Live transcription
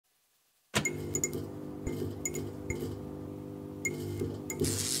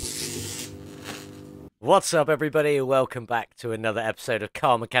What's up, everybody? Welcome back to another episode of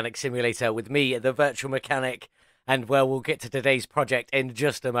Car Mechanic Simulator with me, the Virtual Mechanic. And, well, we'll get to today's project in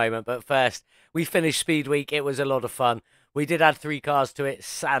just a moment. But first, we finished Speed Week. It was a lot of fun. We did add 3 cars to it.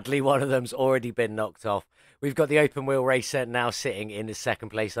 Sadly, one of them's already been knocked off. We've got the Open Wheel Racer now sitting in the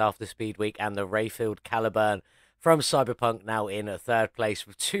 2nd place after Speed Week, and the Rayfield Caliburn from Cyberpunk now in 3rd place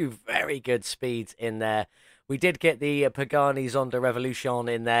with 2 very good speeds in there. We did get the Pagani Zonda Revolution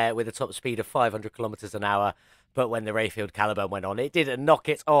in there with a top speed of 500 kilometers an hour, but when the Rayfield Caliburn went on, it did knock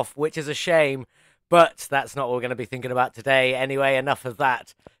it off, which is a shame, but that's not what we're going to be thinking about today. Anyway, enough of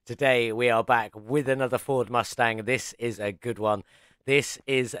that. Today, we are back with another Ford Mustang. This is a good one. This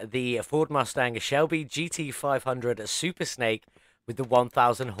is the Ford Mustang Shelby GT500 Super Snake with the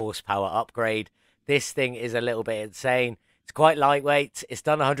 1,000 horsepower upgrade. This thing is a little bit insane. It's quite lightweight. It's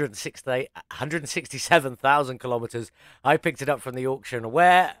done 167,000 kilometers. I picked it up from the auction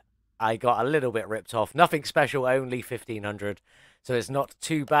where I got a little bit ripped off. Nothing special, only 1,500. So it's not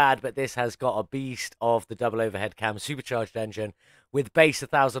too bad, but this has got a beast of the double overhead cam supercharged engine with base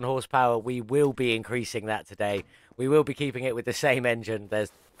 1,000 horsepower. We will be increasing that today. We will be keeping it with the same engine.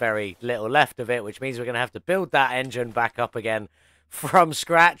 There's very little left of it, which means we're going to have to build that engine back up again from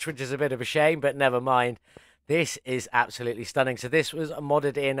scratch, which is a bit of a shame, but never mind. This is absolutely stunning. So this was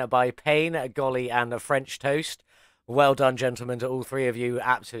modded in by Payne, Golly, and French Toast. Well done, gentlemen, to all 3 of you.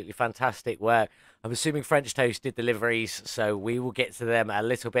 Absolutely fantastic work. I'm assuming French Toast did the liveries, so we will get to them a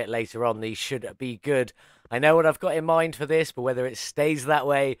little bit later on. These should be good. I know what I've got in mind for this, but whether it stays that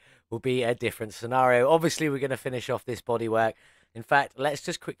way will be a different scenario. Obviously, we're going to finish off this bodywork. In fact, let's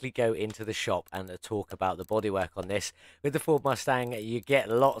just quickly go into the shop and talk about the bodywork on this. With the Ford Mustang, you get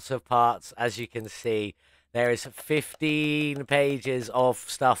lots of parts, as you can see. There is 15 pages of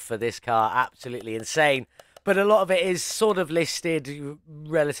stuff for this car. Absolutely insane. But a lot of it is sort of listed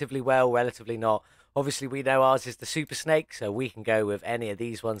relatively well, relatively not. Obviously, we know ours is the Super Snake, so we can go with any of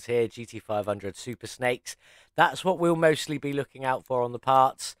these ones here, GT500 Super Snakes. That's what we'll mostly be looking out for on the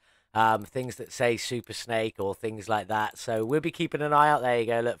parts. Things that say Super Snake or things like that. So we'll be keeping an eye out. There you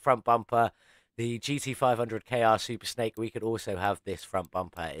go, look, front bumper. The GT500 KR Super Snake, we could also have this front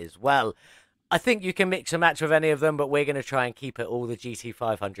bumper as well. I think you can mix and match with any of them, but we're going to try and keep it all the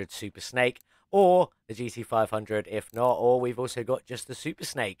GT500 Super Snake or the GT500 if not, or we've also got just the Super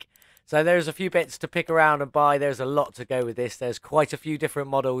Snake. So there's a few bits to pick around and buy. There's a lot to go with this. There's quite a few different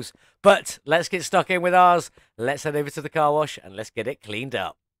models, but let's get stuck in with ours. Let's head over to the car wash and let's get it cleaned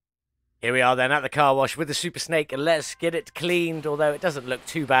up. Here we are then at the car wash with the Super Snake, and let's get it cleaned, although it doesn't look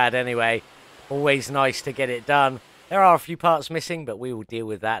too bad anyway. Always nice to get it done. There are a few parts missing, but we will deal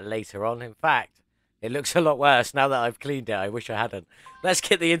with that later on. In fact, it looks a lot worse now that I've cleaned it. I wish I hadn't. Let's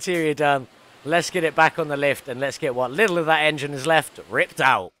get the interior done. Let's get it back on the lift, and let's get what little of that engine is left ripped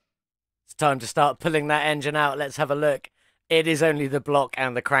out. It's time to start pulling that engine out. Let's have a look. It is only the block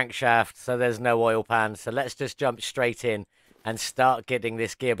and the crankshaft, so there's no oil pan. So let's just jump straight in and start getting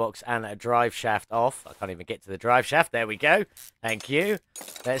this gearbox and a drive shaft off. I can't even get to the drive shaft. There we go. Thank you.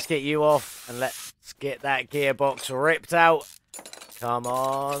 Let's get you off and let's get that gearbox ripped out. Come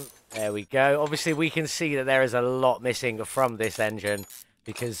on. There we go. Obviously, we can see that there is a lot missing from this engine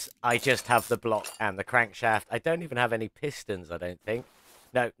because I just have the block and the crankshaft. I don't even have any pistons, I don't think.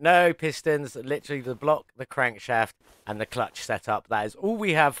 No pistons. Literally the block, the crankshaft, and the clutch setup. That is all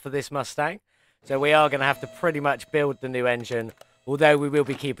we have for this Mustang. So we are going to have to pretty much build the new engine, although we will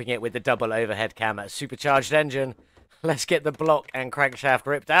be keeping it with the double overhead cam supercharged engine. Let's get the block and crankshaft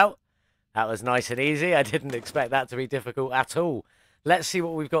ripped out. That was nice and easy. I didn't expect that to be difficult at all. Let's see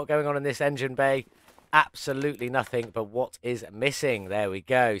what we've got going on in this engine bay. Absolutely nothing, but what is missing? There we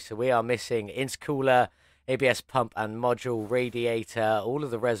go. So we are missing intercooler, ABS pump and module, radiator, all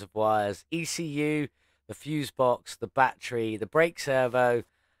of the reservoirs, ECU, the fuse box, the battery, the brake servo,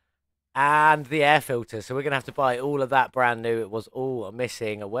 and the air filter. So we're going to have to buy all of that brand new. It was all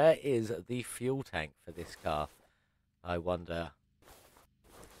missing. Where is the fuel tank for this car? I wonder.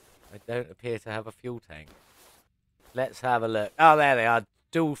 I don't appear to have a fuel tank. Let's have a look. Oh, there they are.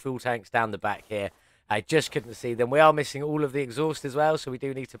 Dual fuel tanks down the back here. I just couldn't see them. We are missing all of the exhaust as well, so we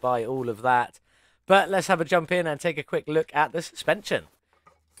do need to buy all of that. But let's have a jump in and take a quick look at the suspension.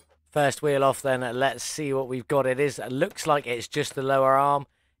 First wheel off then. Let's see what we've got. It looks like it's just the lower arm.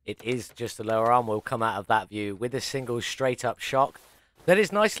 It is just the lower arm. We'll come out of that view with a single straight up shock that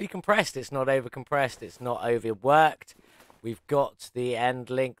is nicely compressed. It's not over compressed. It's not overworked. We've got the end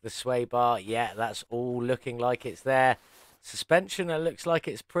link, the sway bar. Yeah, that's all looking like it's there. Suspension, it looks like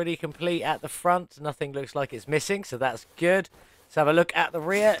it's pretty complete at the front. Nothing looks like it's missing, so that's good. Let's have a look at the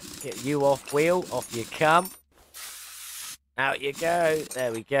rear. Get you off wheel. Off you come. Out you go.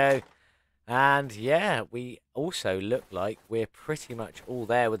 There we go. And yeah, we also look like we're pretty much all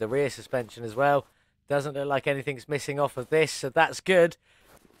there with the rear suspension as well. Doesn't look like anything's missing off of this, so that's good.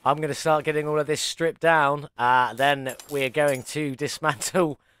 I'm going to start getting all of this stripped down. Then we're going to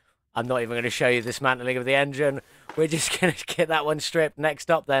dismantle. I'm not even going to show you dismantling of the engine. We're just going to get that one stripped.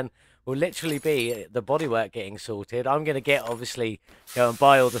 Next up then will literally be the bodywork getting sorted. I'm going to obviously go and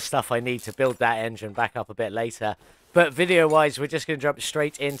buy all the stuff I need to build that engine back up a bit later. But video-wise, we're just going to jump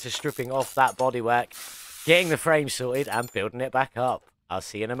straight into stripping off that bodywork, getting the frame sorted and building it back up. I'll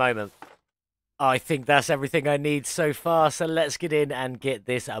see you in a moment. I think that's everything I need so far, so let's get in and get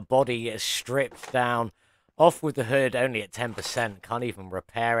this body stripped down. Off with the hood, only at 10%. Can't even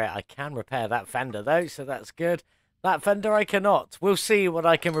repair it. I can repair that fender, though, so that's good. That fender I cannot. We'll see what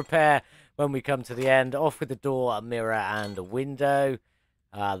I can repair when we come to the end. Off with the door, a mirror, and a window.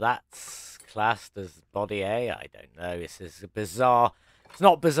 That's classed as body A. I don't know. This is bizarre. It's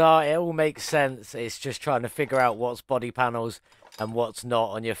not bizarre. It all makes sense. It's just trying to figure out what's body panels and what's not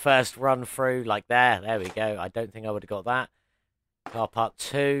on your first run through. Like there we go. I don't think I would have got that. Car part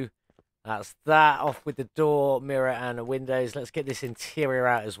 2. That's that. Off with the door, mirror, and windows. Let's get this interior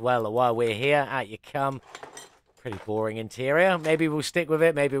out as well while we're here. Out you come. Pretty boring interior. Maybe we'll stick with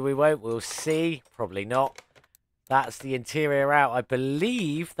it. Maybe we won't. We'll see. Probably not. That's the interior out. I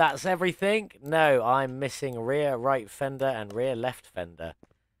believe that's everything. No, I'm missing rear right fender and rear left fender.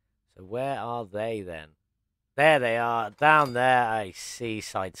 So where are they then? There they are. Down there, I see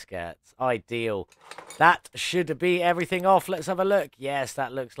side skirts. Ideal. That should be everything off. Let's have a look. Yes,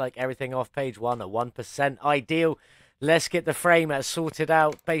 that looks like everything off. Page 1 at 1%. Ideal. Let's get the frame sorted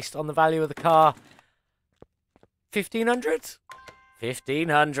out based on the value of the car. 1,500?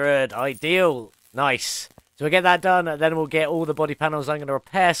 1,500. Ideal. Nice. So we'll get that done, and then we'll get all the body panels. I'm going to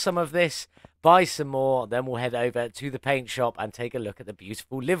repair some of this, buy some more, then we'll head over to the paint shop and take a look at the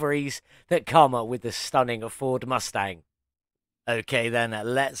beautiful liveries that come with the stunning Ford Mustang. Okay then,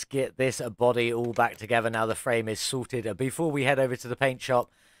 let's get this body all back together now the frame is sorted. Before we head over to the paint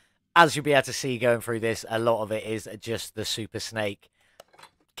shop, as you'll be able to see going through this, a lot of it is just the Super Snake.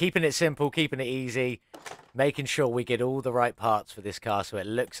 Keeping it simple, keeping it easy, making sure we get all the right parts for this car so it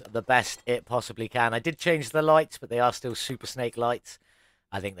looks the best it possibly can. I did change the lights, but they are still Super Snake lights.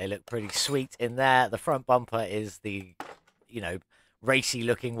 I think they look pretty sweet in there. The front bumper is the, racy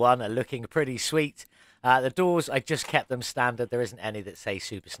looking one, looking pretty sweet. The doors, I just kept them standard. There isn't any that say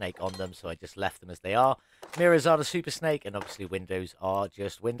Super Snake on them, so I just left them as they are. Mirrors are the Super Snake, and obviously windows are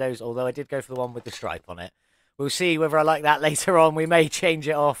just windows, although I did go for the one with the stripe on it. We'll see whether I like that later on. We may change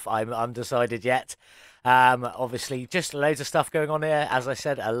it off. I'm undecided yet. Obviously, just loads of stuff going on here. As I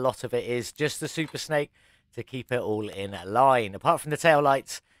said, a lot of it is just the Super Snake to keep it all in line. Apart from the tail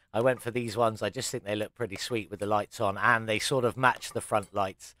lights, I went for these ones. I just think they look pretty sweet with the lights on, and they sort of match the front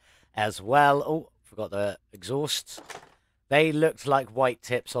lights as well. Oh, forgot the exhausts. They looked like white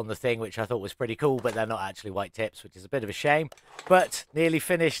tips on the thing, which I thought was pretty cool, but they're not actually white tips, which is a bit of a shame. But nearly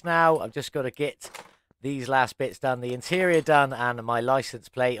finished now. I've just got to get these last bits done, the interior done, and my license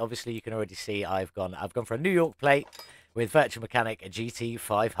plate. Obviously, you can already see I've gone for a New York plate with Virtual Mechanic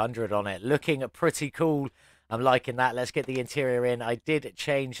GT500 on it. Looking pretty cool. I'm liking that. Let's get the interior in. I did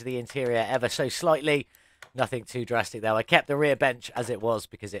change the interior ever so slightly. Nothing too drastic, though. I kept the rear bench as it was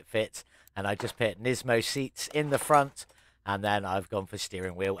because it fits, and I just put Nismo seats in the front, and then I've gone for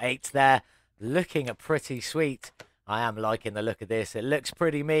steering wheel 8 there. Looking pretty sweet. I am liking the look of this. It looks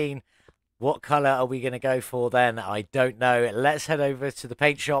pretty mean. What colour are we going to go for then? I don't know. Let's head over to the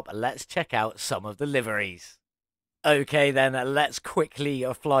paint shop. Let's check out some of the liveries. Okay then, let's quickly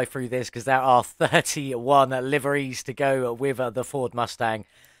fly through this because there are 31 liveries to go with the Ford Mustang.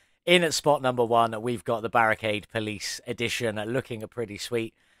 In at spot number 1, we've got the Barricade Police Edition, looking pretty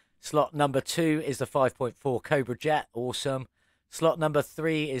sweet. Slot number 2 is the 5.4 Cobra Jet, awesome. Slot number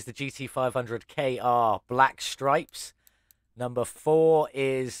 3 is the GT500 KR Black Stripes. Number 4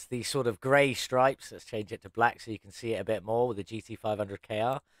 is the sort of grey stripes. Let's change it to black so you can see it a bit more with the GT500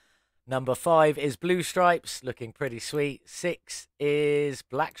 KR. Number 5 is blue stripes, looking pretty sweet. 6 is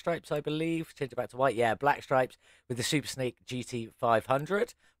black stripes, I believe. Change it back to white. Yeah, black stripes with the Super Snake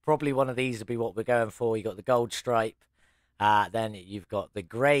GT500. Probably one of these will be what we're going for. You got the gold stripe. Then you've got the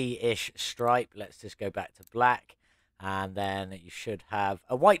grey-ish stripe. Let's just go back to black. And then you should have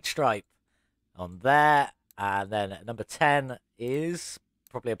a white stripe on there. And then number 10 is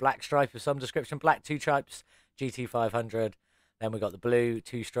probably a black stripe of some description. Black 2 stripes, GT500. Then we've got the blue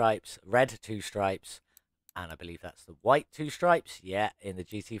 2 stripes, red 2 stripes. And I believe that's the white 2 stripes. Yeah, in the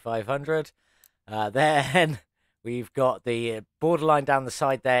GT500. Then we've got the borderline down the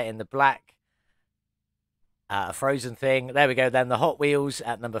side there in the black. A frozen thing. There we go. Then the Hot Wheels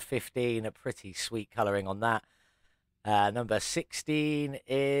at number 15. A pretty sweet colouring on that. Number 16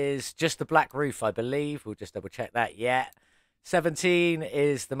 is just the black roof, I believe. We'll just double check that. Yeah. 17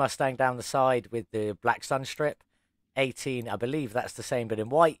 is the Mustang down the side with the black sun strip. 18, I believe that's the same but in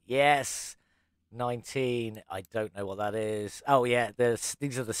white. Yes. 19, I don't know what that is. Oh, yeah,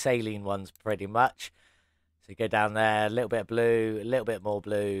 these are the saline ones pretty much. So you go down there, a little bit of blue, a little bit more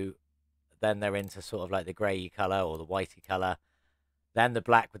blue. Then they're into sort of like the grey colour or the whitey colour. Then the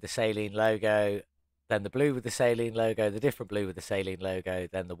black with the saline logo. Then the blue with the saline logo, the different blue with the saline logo.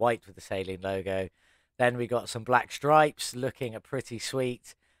 Then the white with the saline logo. Then we got some black stripes looking pretty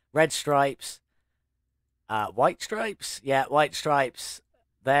sweet. Red stripes. White stripes. Yeah, white stripes.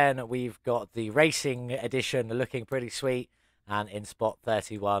 Then we've got the racing edition looking pretty sweet. And in spot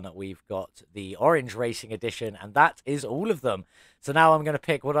 31, we've got the orange racing edition. And that is all of them. So now I'm going to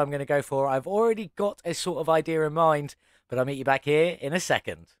pick what I'm going to go for. I've already got a sort of idea in mind, but I'll meet you back here in a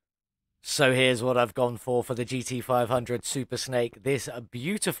second. So here's what I've gone for the GT500 Super Snake. This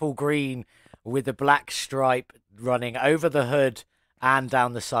beautiful green with the black stripe running over the hood and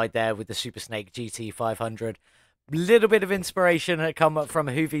down the side there with the Super Snake GT500. Little bit of inspiration had come from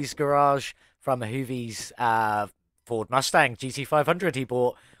Hoovies Garage, from Hoovies Ford Mustang GT500 he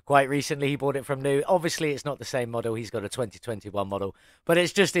bought quite recently. He bought it from new. Obviously, it's not the same model. He's got a 2021 model, but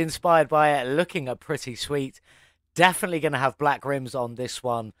it's just inspired by it, looking pretty sweet. Definitely going to have black rims on this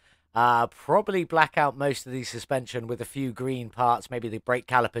one. Probably black out most of the suspension with a few green parts, maybe the brake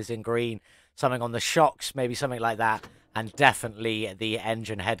calipers in green, something on the shocks, maybe something like that. And definitely the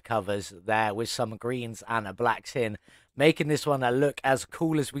engine head covers there with some greens and blacks in, making this one look as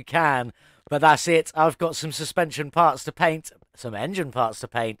cool as we can. But that's it. I've got some suspension parts to paint, some engine parts to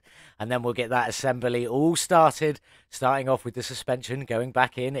paint, and then we'll get that assembly all started, starting off with the suspension going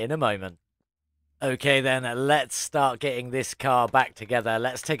back in a moment. Okay then, let's start getting this car back together.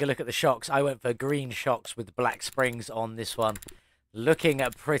 Let's take a look at the shocks. I went for green shocks with black springs on this one. Looking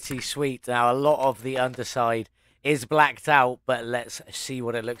pretty sweet. Now, a lot of the underside is blacked out, but let's see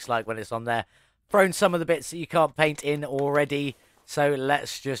what it looks like when it's on there. Thrown some of the bits that you can't paint in already, so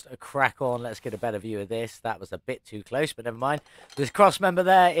let's just crack on. Let's get a better view of this. That was a bit too close, but never mind. There's cross member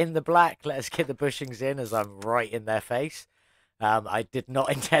there in the black. Let's get the bushings in as I'm right in their face. I did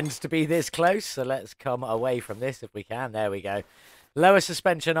not intend to be this close, so let's come away from this if we can. There we go. Lower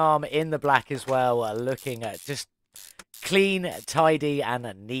suspension arm in the black as well, looking at just clean, tidy,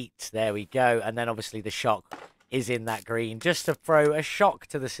 and neat. There we go. And then obviously the shock is in that green, just to throw a shock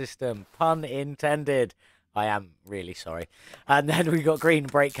to the system. Pun intended. I am really sorry. And then we got green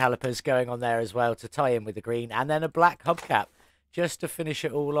brake calipers going on there as well to tie in with the green. And then a black hubcap just to finish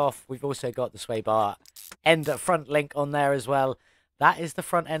it all off. We've also got the sway bar end front link on there as well. That is the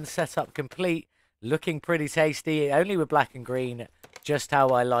front end setup complete. Looking pretty tasty, only with black and green. Just how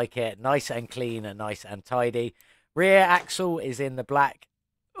I like it. Nice and clean and nice and tidy. Rear axle is in the black.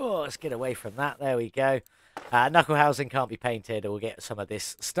 Oh, let's get away from that. There we go. Knuckle housing can't be painted. We'll get some of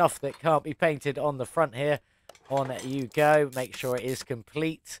this stuff that can't be painted on the front here. On you go. Make sure it is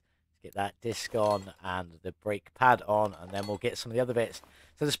complete. Get that disc on and the brake pad on, and then we'll get some of the other bits.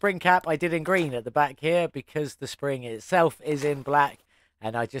 So the spring cap I did in green at the back here because the spring itself is in black,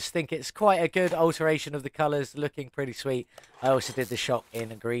 and I just think it's quite a good alteration of the colours, looking pretty sweet. I also did the shock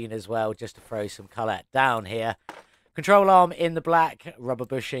in green as well, just to throw some colour down here. Control arm in the black, rubber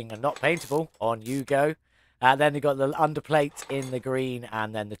bushing and not paintable. On you go. Then you got the underplate in the green,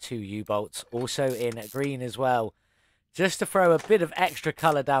 and then the two U-bolts also in green as well. Just to throw a bit of extra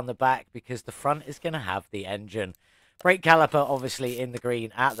colour down the back because the front is going to have the engine. Brake caliper obviously in the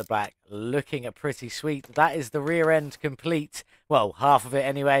green at the back, looking pretty sweet. That is the rear end complete. Well, half of it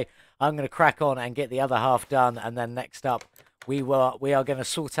anyway. I'm going to crack on and get the other half done, and then next up we are going to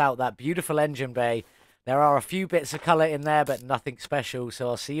sort out that beautiful engine bay. There are a few bits of colour in there, but nothing special, so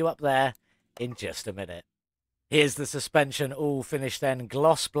I'll see you up there in just a minute. Here's the suspension all finished then,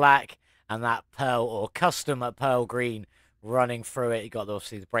 gloss black, and that pearl or custom pearl green running through it. You got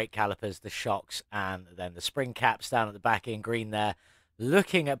obviously the brake calipers, the shocks, and then the spring caps down at the back in green there.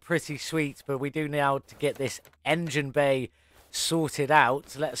 Looking pretty sweet, but we do now to get this engine bay sorted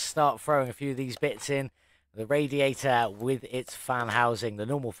out. Let's start throwing a few of these bits in. The radiator with its fan housing, the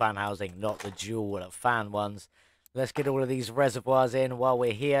normal fan housing, not the dual fan ones. Let's get all of these reservoirs in while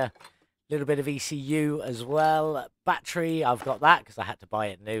we're here. Little bit of ECU as well. Battery, I've got that because I had to buy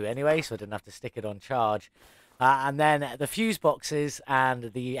it new anyway, so I didn't have to stick it on charge. And then the fuse boxes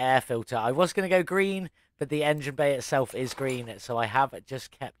and the air filter. I was going to go green, but the engine bay itself is green, so I have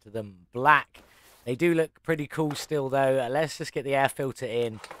just kept them black. They do look pretty cool still, though. Let's just get the air filter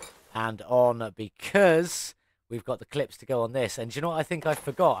in and on because we've got the clips to go on this. And do you know what I think I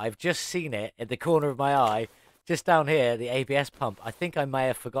forgot? I've just seen it in the corner of my eye, just down here, the ABS pump. I think I may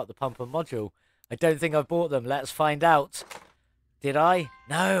have forgot the pump and module. I don't think I've bought them. Let's find out. Did I?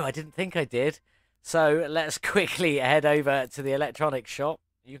 No, I didn't think I did. So let's quickly head over to the electronics shop.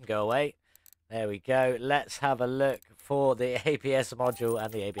 You can go away. There we go. Let's have a look for the ABS module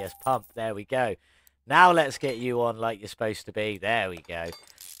and the ABS pump. There we go. Now let's get you on like you're supposed to be. There we go.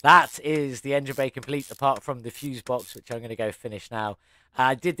 That is the engine bay complete, apart from the fuse box, which I'm going to go finish now.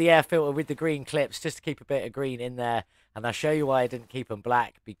 I did the air filter with the green clips just to keep a bit of green in there. And I'll show you why I didn't keep them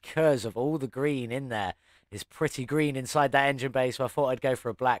black, because of all the green in there. Is pretty green inside that engine bay, so I thought I'd go for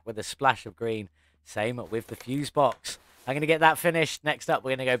a black with a splash of green. Same with the fuse box. I'm going to get that finished. Next up, we're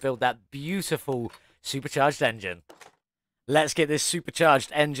going to go build that beautiful supercharged engine. Let's get this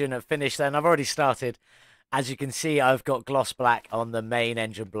supercharged engine finished then. I've already started. As you can see, I've got gloss black on the main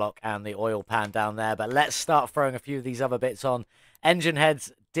engine block and the oil pan down there. But let's start throwing a few of these other bits on. Engine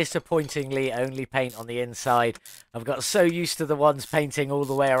heads, disappointingly, only paint on the inside. I've got so used to the ones painting all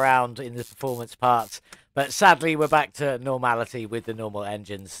the way around in the performance parts. But sadly, we're back to normality with the normal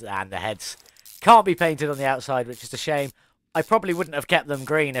engines, and the heads can't be painted on the outside, which is a shame. I probably wouldn't have kept them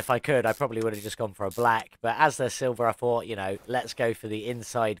green if I could. I probably would have just gone for a black. But as they're silver, I thought, you know, let's go for the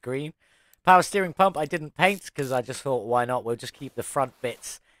inside green. Power steering pump, I didn't paint because I just thought, why not? We'll just keep the front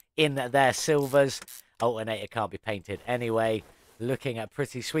bits in their silvers. Alternator can't be painted anyway. Looking at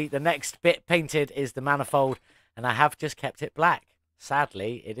pretty sweet. The next bit painted is the manifold, and I have just kept it black.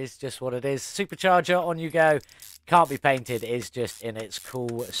 Sadly, it is just what it is. Supercharger, on you go. Can't be painted, is just in its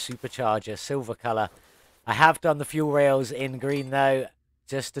cool supercharger silver colour. I have done the fuel rails in green though,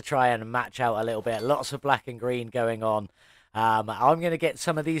 just to try and match out a little bit. Lots of black and green going on. I'm going to get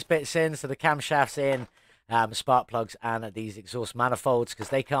some of these bits in, so the camshafts in, spark plugs and these exhaust manifolds, because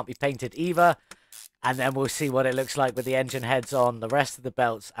they can't be painted either. And then we'll see what it looks like with the engine heads on, the rest of the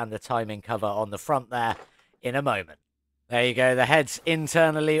belts and the timing cover on the front there in a moment. There you go, the heads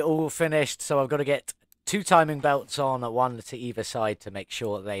internally all finished, so I've got to get 2 timing belts on, one to either side to make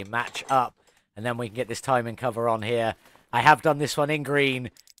sure they match up. And then we can get this timing cover on here. I have done this one in green,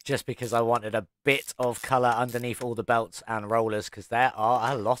 just because I wanted a bit of colour underneath all the belts and rollers, because there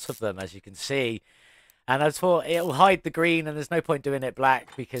are a lot of them, as you can see. And I thought it'll hide the green, and there's no point doing it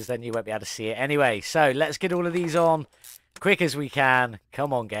black, because then you won't be able to see it anyway. So let's get all of these on quick as we can.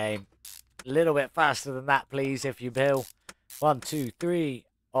 Come on, game. A little bit faster than that, please, if you will. 1, 2, 3.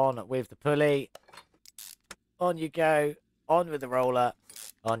 On with the pulley. On you go. On with the roller.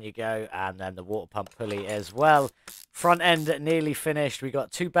 On you go. And then the water pump pulley as well. Front end nearly finished. We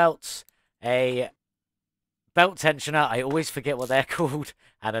got 2 belts, a belt tensioner, I always forget what they're called,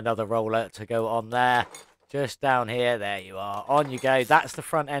 and another roller to go on there. Just down here, there you are. On you go. That's the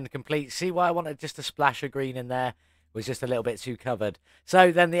front end complete. See why I wanted just a splash of green in there? It was just a little bit too covered.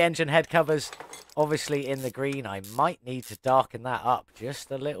 So then the engine head covers, obviously in the green. I might need to darken that up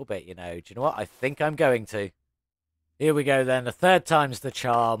just a little bit, you know. Do you know what? I think I'm going to. Here we go then. The third time's the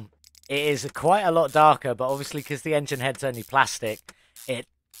charm. It is quite a lot darker, but obviously because the engine head's only plastic, it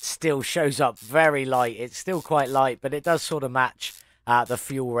still shows up very light. It's still quite light, but it does sort of match the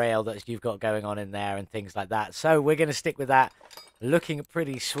fuel rail that you've got going on in there and things like that. So we're going to stick with that. Looking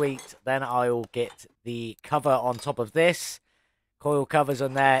pretty sweet. Then I'll get the cover on top of this. Coil covers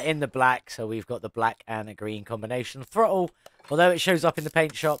on there in the black. So we've got the black and a green combination. Throttle, although it shows up in the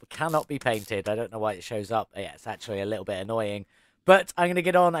paint shop, cannot be painted. I don't know why it shows up. Yeah, it's actually a little bit annoying. But I'm going to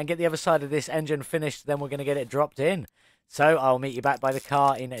get on and get the other side of this engine finished. Then we're going to get it dropped in. So I'll meet you back by the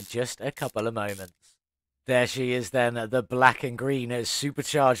car in just a couple of moments. There she is then, the black and green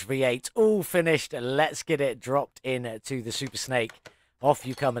supercharged V8, all finished. Let's get it dropped in to the Super Snake. Off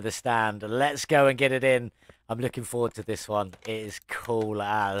you come at the stand. Let's go and get it in. I'm looking forward to this one. It is cool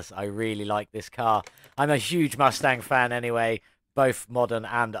as. I really like this car. I'm a huge Mustang fan anyway, both modern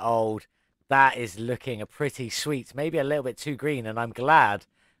and old. That is looking pretty sweet. Maybe a little bit too green, and I'm glad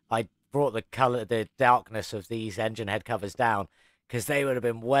I brought the color, the darkness of these engine head covers down, because they would have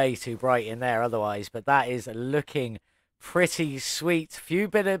been way too bright in there otherwise. But that is looking pretty sweet. Few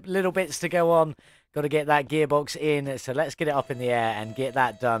little bits to go on. Got to get that gearbox in. So let's get it up in the air and get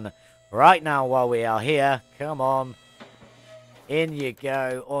that done right now while we are here. Come on. In you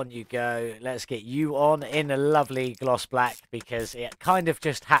go. On you go. Let's get you on in a lovely gloss black, because it kind of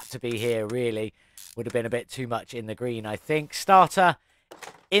just had to be here, really. Would have been a bit too much in the green, I think. Starter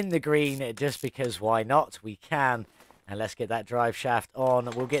in the green, just because why not? We can. And let's get that drive shaft on.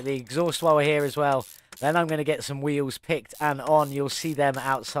 We'll get the exhaust while we're here as well. Then I'm going to get some wheels picked and on. You'll see them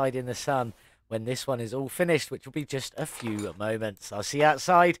outside in the sun when this one is all finished, which will be just a few moments. I'll see you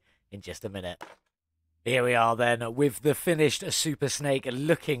outside in just a minute. Here we are then with the finished Super Snake,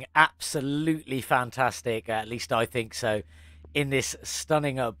 looking absolutely fantastic, at least I think so, in this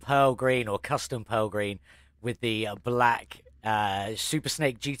stunning pearl green or custom pearl green with the black Super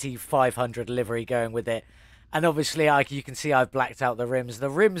Snake GT500 livery going with it. And obviously, you can see I've blacked out the rims.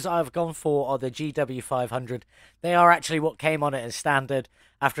 The rims I've gone for are the GW500. They are actually what came on it as standard.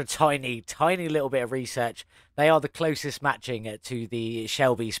 After a tiny, tiny little bit of research, they are the closest matching to the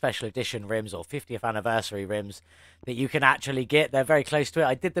Shelby Special Edition rims or 50th anniversary rims that you can actually get. They're very close to it.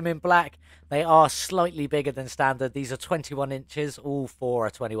 I did them in black. They are slightly bigger than standard. These are 21 inches. All four are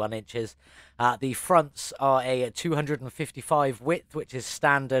 21 inches. The fronts are a 255 width, which is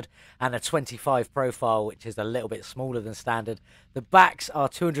standard, and a 25 profile, which is a little bit smaller than standard. The backs are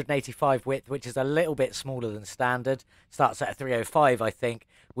 285 width, which is a little bit smaller than standard. Starts at 305, I think,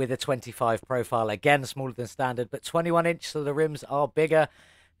 with a 25 profile, again smaller than standard, but 21 inch, so the rims are bigger.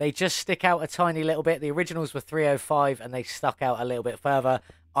 They just stick out a tiny little bit. The originals were 305 and they stuck out a little bit further.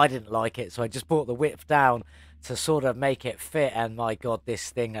 I didn't like it, so I just brought the width down to sort of make it fit, and my god, this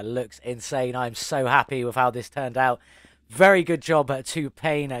thing looks insane. I'm so happy with how this turned out. Very good job to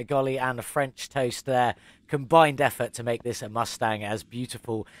Payne, Golly and French Toast there. Combined effort to make this a Mustang as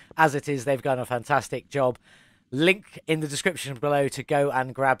beautiful as it is. They've done a fantastic job. Link in the description below to go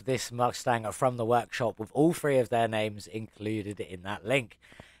and grab this Mustang from the workshop with all three of their names included in that link.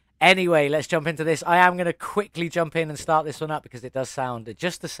 Anyway, let's jump into this. I am going to quickly jump in and start this one up because it does sound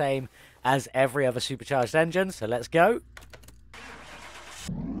just the same as every other supercharged engine. So let's go.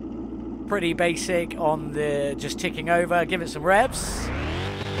 Pretty basic on the just ticking over. Give it some revs.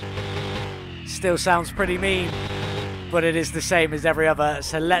 Still sounds pretty mean, but it is the same as every other.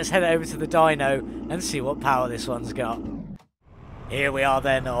 So let's head over to the dyno and see what power this one's got. Here we are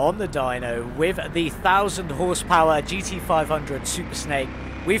then on the dyno with the 1000 horsepower GT500 Super Snake.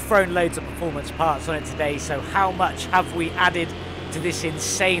 We've thrown loads of performance parts on it today, so how much have we added to this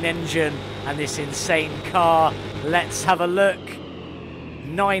insane engine and this insane car? Let's have a look.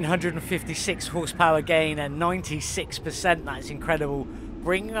 956 horsepower gain and 96%, that's incredible.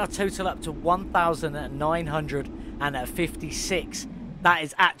 Bringing our total up to 1,956. That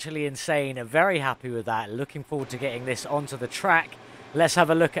is actually insane. Very happy with that. Looking forward to getting this onto the track. Let's have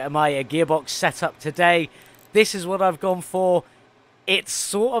a look at my gearbox setup today. This is what I've gone for. It's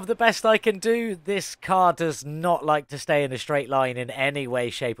sort of the best I can do. This car does not like to stay in a straight line in any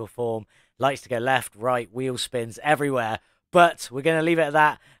way, shape or form. Likes to go left, right, wheel spins everywhere. But we're going to leave it at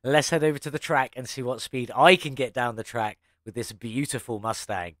that. Let's head over to the track and see what speed I can get down the track with this beautiful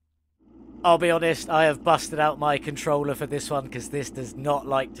Mustang. I'll be honest, I have busted out my controller for this one because this does not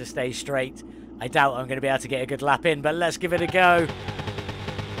like to stay straight. I doubt I'm going to be able to get a good lap in, but let's give it a go.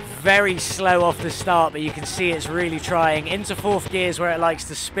 Very slow off the start, but you can see it's really trying. Into fourth gears where it likes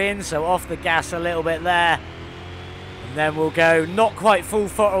to spin, so off the gas a little bit there. And then we'll go not quite full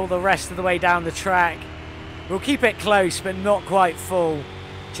throttle the rest of the way down the track. We'll keep it close, but not quite full,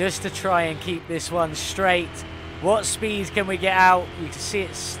 just to try and keep this one straight. What speed can we get out? You can see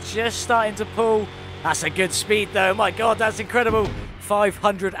it's just starting to pull. That's a good speed though. My god, that's incredible.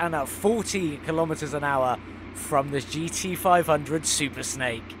 540 kilometers an hour from this GT500 Super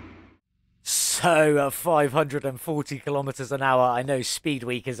Snake. So 540 kilometers an hour. I know Speed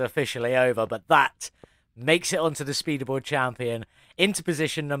Week is officially over, but that makes it onto the Speederboard Champion into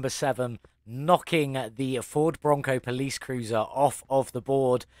position number 7, knocking the Ford Bronco police cruiser off of the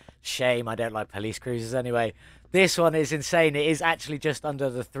board. Shame, I don't like police cruisers anyway. This one is insane. It is actually just under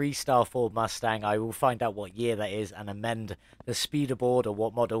the 3-star Ford Mustang. I will find out what year that is and amend the Speederboard or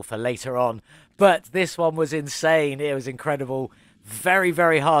what model for later on. But this one was insane. It was incredible. Very,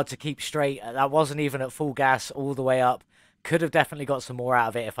 very hard to keep straight. That wasn't even at full gas all the way up. Could have definitely got some more out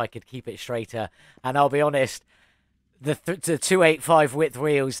of it if I could keep it straighter. And I'll be honest, the 285 width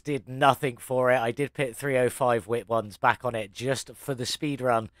wheels did nothing for it. I did put 305 width ones back on it just for the speed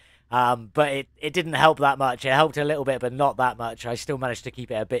run. But it didn't help that much. It helped a little bit, but not that much. I still managed to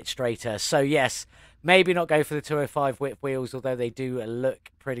keep it a bit straighter. So yes, maybe not go for the 205 width wheels, although they do look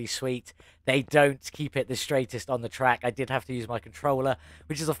pretty sweet. They don't keep it the straightest on the track. I did have to use my controller,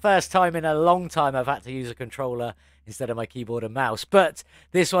 which is the first time in a long time I've had to use a controller instead of my keyboard and mouse. But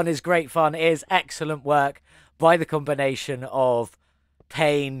this one is great fun. It is excellent work by the combination of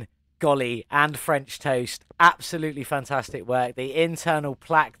Payne, Golly and French Toast. Absolutely fantastic work. The internal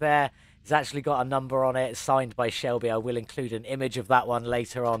plaque there has actually got a number on it, signed by Shelby. I will include an image of that one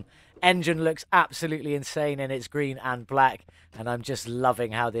later on. Engine looks absolutely insane in its green and black, and I'm just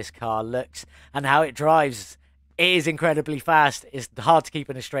loving how this car looks and how it drives. It is incredibly fast. It's hard to keep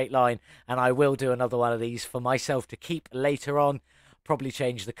in a straight line, and I will do another one of these for myself to keep later on. Probably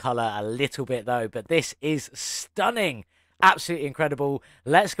change the colour a little bit though, but this is stunning. Absolutely incredible.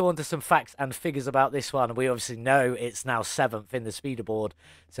 Let's go on to some facts and figures about this one. We obviously know it's now 7th in the speeder board,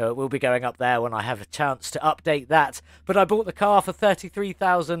 so it will be going up there when I have a chance to update that. But I bought the car for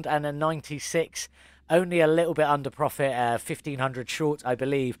 $33,096. Only a little bit under profit, 1,500 short, I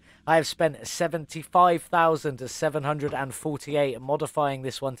believe. I have spent 75,748 modifying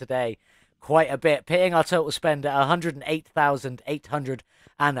this one today. Quite a bit, pitting our total spend at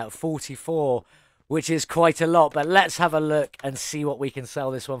 108,844, which is quite a lot. But let's have a look and see what we can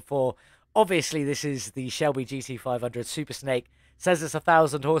sell this one for. Obviously, this is the Shelby GT500 Super Snake. Says it's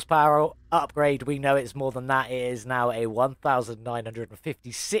 1,000 horsepower upgrade. We know it's more than that. It is now a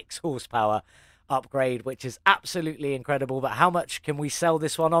 1,956 horsepower upgrade, which is absolutely incredible. But how much can we sell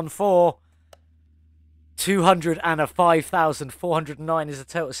this one on for? 205,409 is the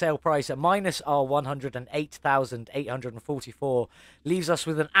total sale price, minus our 108,844 leaves us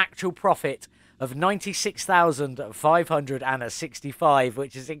with an actual profit of 96,565,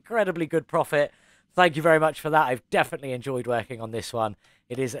 which is incredibly good profit. Thank you very much for that. I've definitely enjoyed working on this one.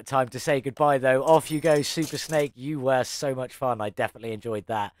 It is time to say goodbye though. Off you go, Super Snake. You were so much fun. I definitely enjoyed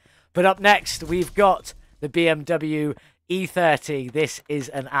that. But up next, we've got the BMW E30. This is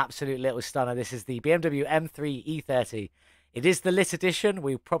an absolute little stunner. This is the BMW M3 E30. It is the lit edition.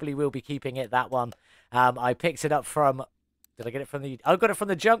 We probably will be keeping it, that one. I picked it up from... Did I get it from the... I got it from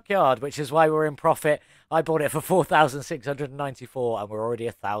the junkyard, which is why we're in profit. I bought it for 4,694 and we're already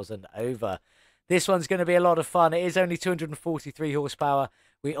 1,000 over. This one's going to be a lot of fun. It is only 243 horsepower.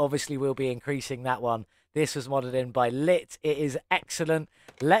 We obviously will be increasing that one. This was modded in by Lit. It is excellent.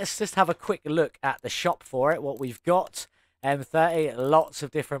 Let's just have a quick look at the shop for it, what we've got. M30, lots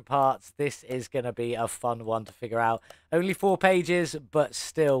of different parts. This is going to be a fun one to figure out. Only 4 pages, but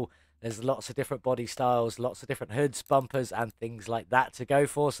still, there's lots of different body styles, lots of different hoods, bumpers, and things like that to go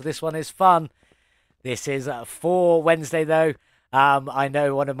for. So this one is fun. This is for Wednesday, though. I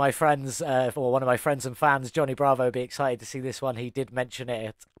know one of my friends, or one of my friends and fans, Johnny Bravo, will be excited to see this one. He did mention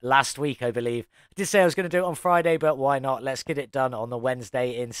it last week, I believe. I did say I was going to do it on Friday, but why not? Let's get it done on the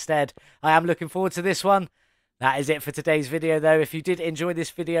Wednesday instead. I am looking forward to this one. That is it for today's video, though. If you did enjoy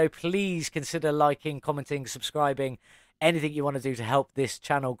this video, please consider liking, commenting, subscribing, anything you want to do to help this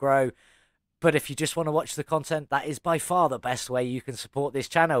channel grow. But if you just want to watch the content, that is by far the best way you can support this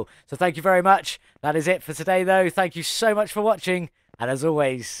channel. So thank you very much. That is it for today, though. Thank you so much for watching. And as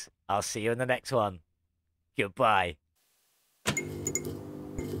always, I'll see you in the next one. Goodbye.